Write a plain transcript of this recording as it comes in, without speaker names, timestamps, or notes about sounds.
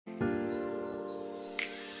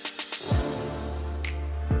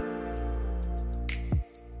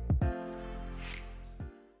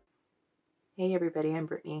Hey everybody, I'm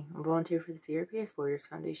Brittany. I'm a volunteer for the CRPS Warriors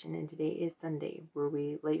Foundation, and today is Sunday, where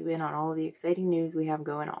we let you in on all of the exciting news we have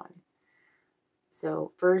going on.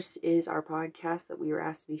 So first is our podcast that we were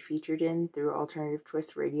asked to be featured in through Alternative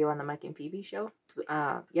Twist Radio on the Mike and Phoebe show.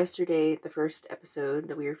 Yesterday, the first episode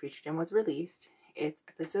that we were featured in was released. It's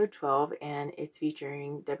episode 12, and it's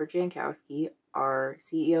featuring Deborah Jankowski, our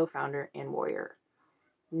CEO, founder, and warrior.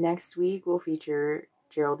 Next week, we'll feature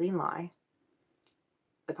Geraldine Lai.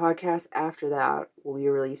 The podcast after that will be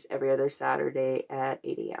released every other Saturday at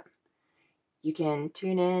 8 a.m. You can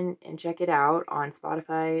tune in and check it out on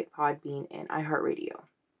Spotify, Podbean, and iHeartRadio.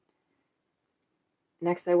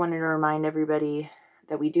 Next, I wanted to remind everybody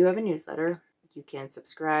that we do have a newsletter. You can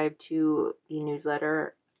subscribe to the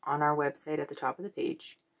newsletter on our website at the top of the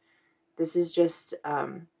page. This is just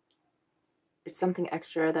it's something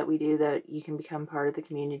extra that we do that you can become part of the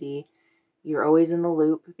community. You're always in the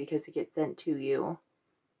loop because it gets sent to you.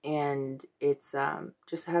 And it's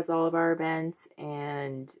just has all of our events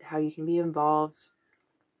and how you can be involved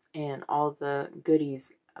and all the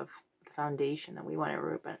goodies of the foundation that we want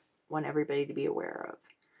everybody to be aware of.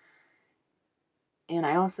 And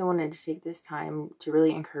I also wanted to take this time to really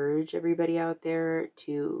encourage everybody out there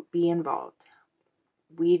to be involved.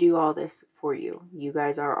 We do all this for you. You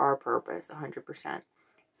guys are our purpose, 100%.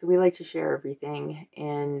 So we like to share everything,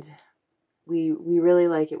 and we really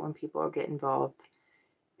like it when people get involved.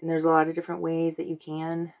 And there's a lot of different ways that you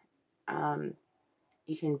can.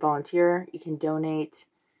 You can volunteer, you can donate,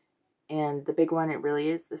 and the big one, it really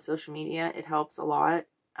is the social media. It helps a lot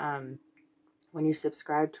when you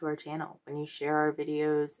subscribe to our channel, when you share our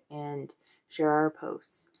videos and share our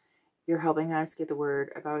posts. You're helping us get the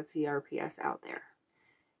word about CRPS out there.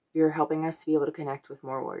 You're helping us to be able to connect with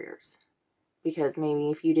more warriors. Because maybe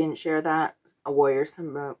if you didn't share that, a warrior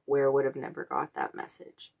somewhere would have never got that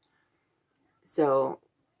message. So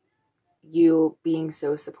you being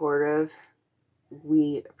so supportive,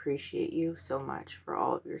 we appreciate you so much for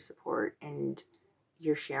all of your support and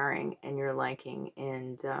your sharing and your liking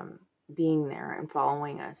and being there and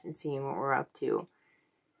following us and seeing what we're up to.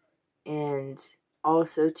 And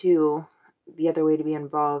also too, the other way to be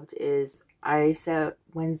involved is I set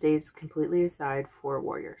Wednesdays completely aside for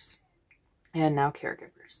warriors and now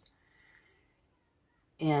caregivers.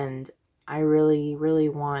 And I really, really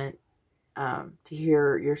want to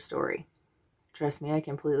hear your story. Trust me, I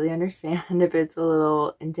completely understand if it's a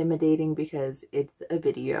little intimidating because it's a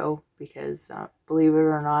video. Because believe it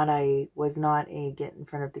or not, I was not a get in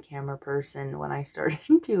front of the camera person when I started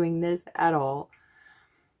doing this at all.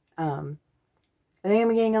 I think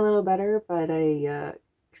I'm getting a little better, but I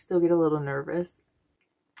still get a little nervous.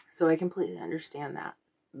 So I completely understand that.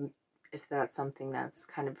 If that's something that's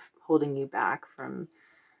kind of holding you back from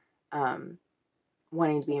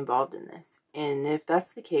wanting to be involved in this. And if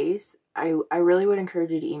that's the case, I really would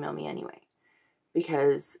encourage you to email me anyway.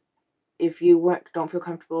 Because if you don't feel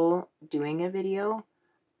comfortable doing a video,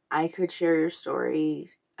 I could share your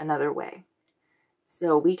stories another way.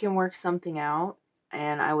 So we can work something out,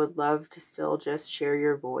 and I would love to still just share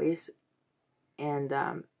your voice. And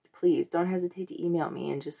please don't hesitate to email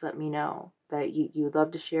me and just let me know that you would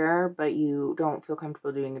love to share, but you don't feel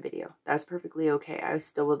comfortable doing a video. That's perfectly okay. I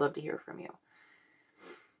still would love to hear from you.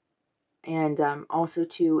 And also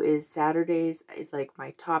too is Saturdays is like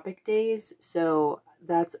my topic days, so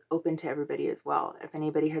that's open to everybody as well. If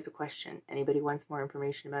anybody has a question, anybody wants more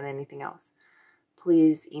information about anything else,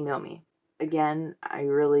 please email me. Again, I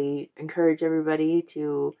really encourage everybody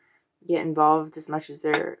to get involved as much as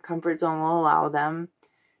their comfort zone will allow them,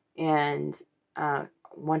 and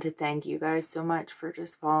want to thank you guys so much for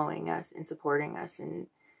just following us and supporting us and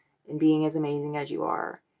being as amazing as you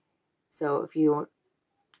are. So if you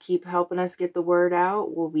keep helping us get the word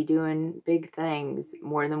out, we'll be doing big things,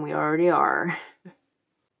 more than we already are.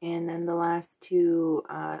 And then the last two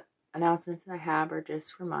announcements I have are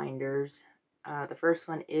just reminders. The first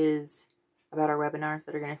one is about our webinars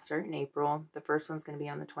that are going to start in April. The first one's going to be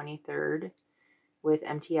on the 23rd with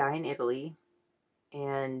MTI in Italy.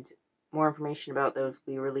 And more information about those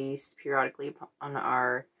will be released periodically on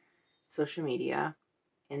our social media.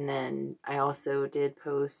 And then I also did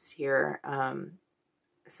post here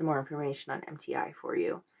some more information on MTI for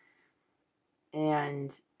you.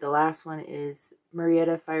 And the last one is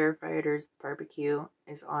Marietta Firefighters Barbecue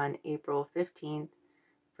is on April 15th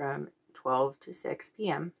from 12 to 6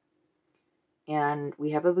 p.m. And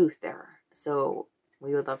we have a booth there, so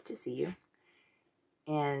we would love to see you.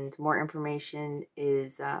 And more information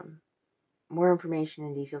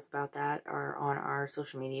and details about that are on our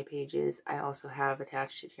social media pages. I also have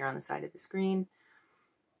attached it here on the side of the screen.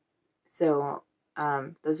 So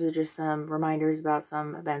Those are just some reminders about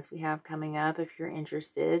some events we have coming up if you're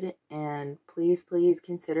interested. And please, please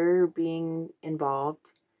consider being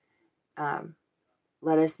involved.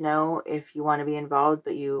 Let us know if you want to be involved,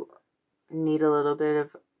 but you need a little bit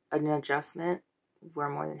of an adjustment. We're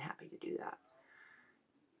more than happy to do that.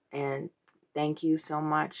 And thank you so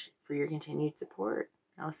much for your continued support.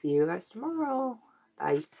 I'll see you guys tomorrow.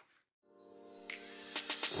 Bye.